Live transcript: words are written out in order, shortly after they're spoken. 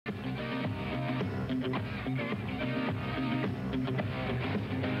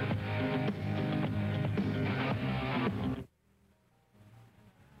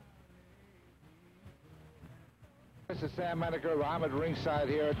This is Sam Menaker. I'm at ringside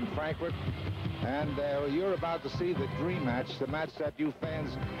here in Frankfurt, and you're about to see the dream match, the match that you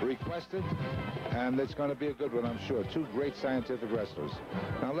fans requested, and it's going to be a good one, I'm sure. Two great scientific wrestlers.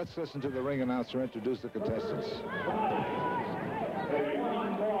 Now let's listen to the ring announcer introduce the contestants.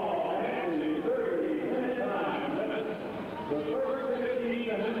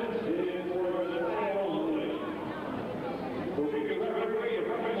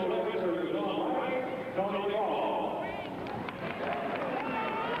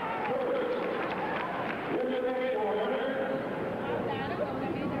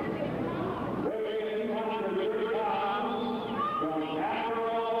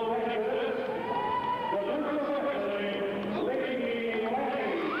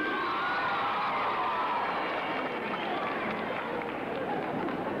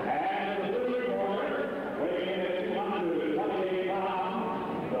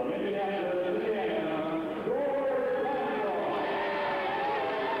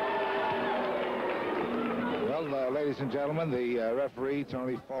 Ladies and gentlemen, the referee,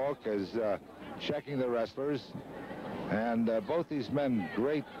 Tony Falk, is checking the wrestlers. And both these men,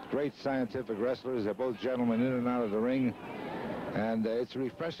 great scientific wrestlers. They're both gentlemen in and out of the ring. And it's a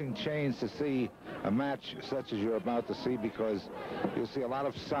refreshing change to see a match such as you're about to see, because you'll see a lot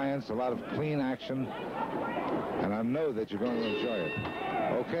of science, a lot of clean action. And I know that you're going to enjoy it.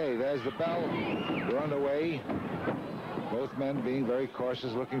 Okay, there's the bell. We're underway. Both men being very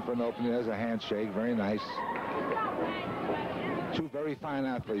cautious, looking for an opening. There's a handshake. Very nice. Two very fine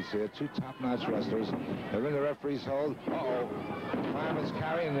athletes here, two top-notch wrestlers. They're in the referee's hold. Uh-oh. Fireman's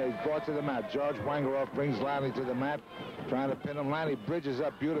carrying, and he's brought to the mat. George Weingroff brings Lanny to the mat, trying to pin him. Lanny bridges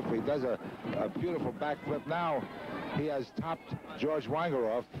up beautifully, does a beautiful backflip. Now he has topped George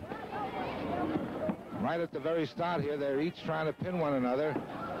Weingroff. Right at the very start here, they're each trying to pin one another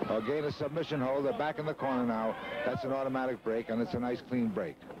or gain a submission hold. They're back in the corner now. That's an automatic break, and it's a nice, clean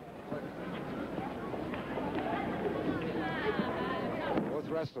break.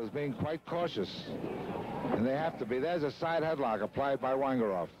 Wrestlers being quite cautious, and they have to be. There's a side headlock applied by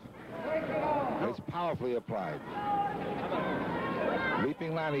Weingroff. It's powerfully applied.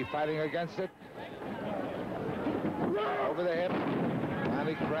 Leaping Lanny fighting against it. Over the hip.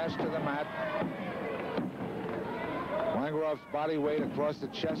 Lanny crashed to the mat. Weingroff's body weight across the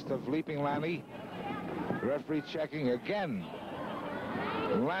chest of Leaping Lanny. The referee checking again.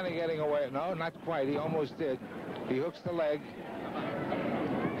 Lanny getting away. No, not quite. He almost did. He hooks the leg.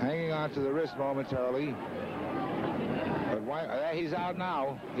 Hanging on to the wrist momentarily. But he's out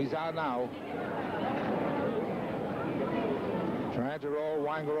now. He's out now. Trying to roll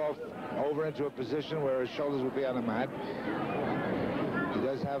Weingroff over into a position where his shoulders would be on the mat. He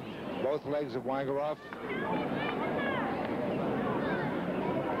does have both legs of Weingroff.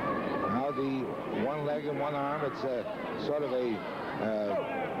 Now the one leg and one arm. It's a sort of a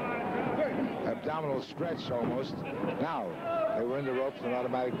abdominal stretch almost. Now, they were in the ropes, an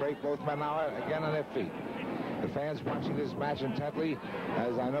automatic break. Both men now again on their feet. The fans watching this match intently,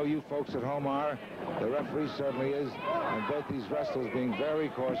 as I know you folks at home are. The referee certainly is. And both these wrestlers being very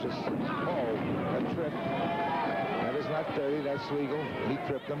cautious. Oh, a trip. That is not dirty. That's legal. He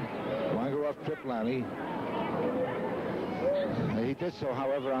tripped him. Weingroff tripped Lanny. He did so,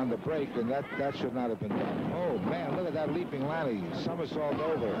 however, on the break, and that should not have been done. Oh, man, look at that Leaping Lanny. Somersault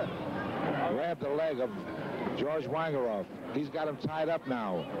over. Grabbed the leg of George Weingroff. He's got him tied up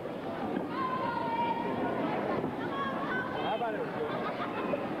now.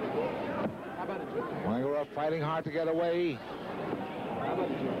 Weingroff fighting hard to get away.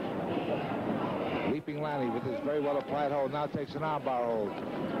 Leaping Lanny with his very well applied hold now takes an armbar hold.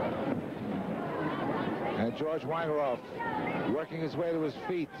 And George Weingroff working his way to his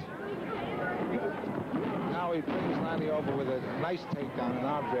feet. Now he brings Lanny over with a nice takedown, an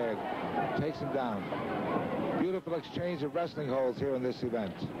arm drag. Takes him down. Beautiful exchange of wrestling holds here in this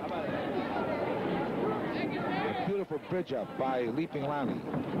event. A beautiful bridge up by Leaping Lanny.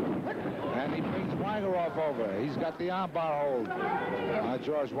 And he brings Weingroff over. He's got the armbar hold on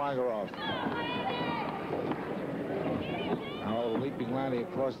George Weingroff. Now Leaping Lanny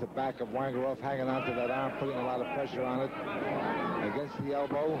across the back of Weingroff, hanging onto that arm, putting a lot of pressure on it. Against the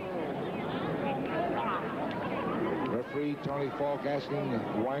elbow. Referee Tony Falk asking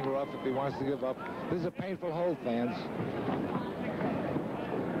Weingroff if he wants to give up. This is a painful hold, fans.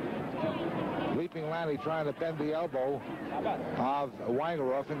 Leaping Lanny trying to bend the elbow of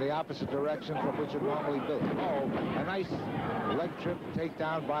Weingroff in the opposite direction from which it normally built. Oh, a nice leg trip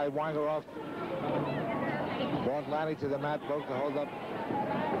takedown by Weingroff. Brought Lanny to the mat, broke the hold up.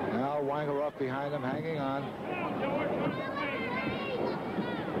 Now Weingroff behind him, hanging on.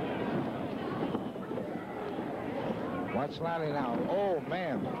 Watch Lanny now. Oh,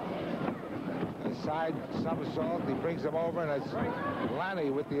 man. Side somersault. He brings him over, and it's Lanny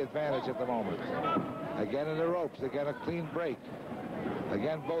with the advantage at the moment. Again in the ropes. Again a clean break.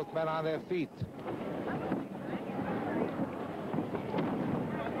 Again, both men on their feet.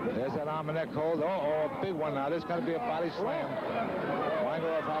 There's that arm and neck hold. Oh, a big one now. This is going to be a body slam.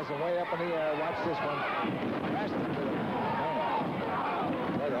 Weingroff has him way up in the air. Watch this one. Crashed into the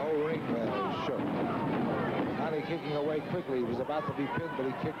the whole ring shook. Lanny kicking away quickly. He was about to be pinned, but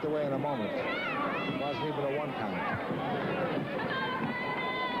he kicked away in a moment. It wasn't even a 1 count.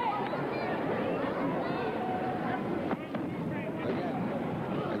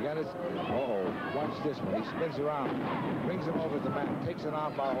 Again it's... Uh-oh. Watch this one. He spins around. Brings him over the mat. Takes an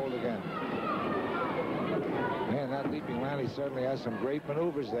arm bar hold again. Man, that leaping Lanny certainly has some great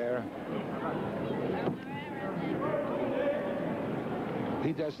maneuvers there.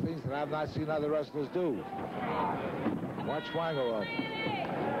 He does things that I've not seen other wrestlers do. Watch Weingroff.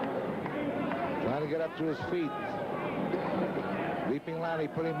 Trying to get up to his feet. Leaping Lanny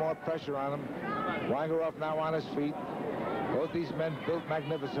putting more pressure on him. Weingroff now on his feet. Both these men built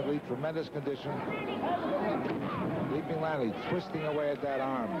magnificently. Tremendous condition. Leaping Lanny twisting away at that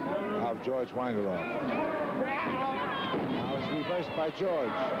arm of George Weingroff. Now it's reversed by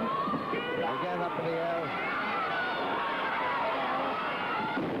George. Again up in the air.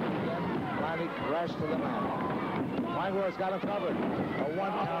 Lanny crashed to the mat. Weingroff's got him covered. A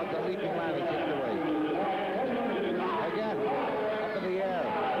 1 count, the leaping Lanny kicked away. Again, up in the air.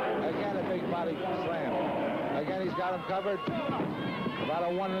 Again, a big body slam. Again, he's got him covered. About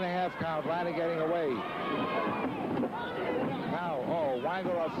a 1.5 count. Lanny getting away. Now,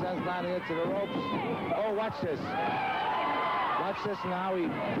 Weingroff sends Lanny into the ropes. Oh, watch this. Watch this now. He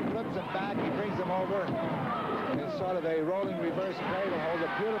flips him back. He brings him over. In sort of a rolling reverse cradle hold. A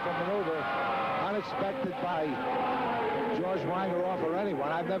beautiful maneuver. Unexpected by George Weingroff or anyone.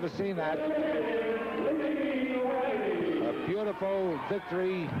 I've never seen that. A beautiful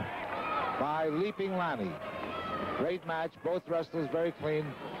victory by Leaping Lanny. Great match. Both wrestlers very clean.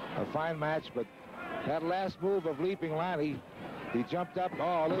 A fine match, but that last move of Leaping Lanny, he jumped up.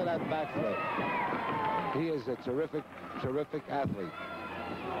 Oh, look at that backflip. He is a terrific, terrific athlete.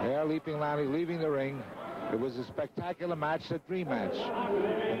 There, Leaping Lanny leaving the ring. It was a spectacular match, a dream match.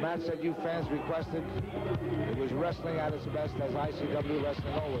 The match that you fans requested. It was wrestling at its best, as ICW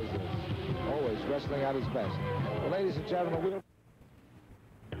wrestling always is. Always wrestling at its best. Well, ladies and gentlemen, we'll...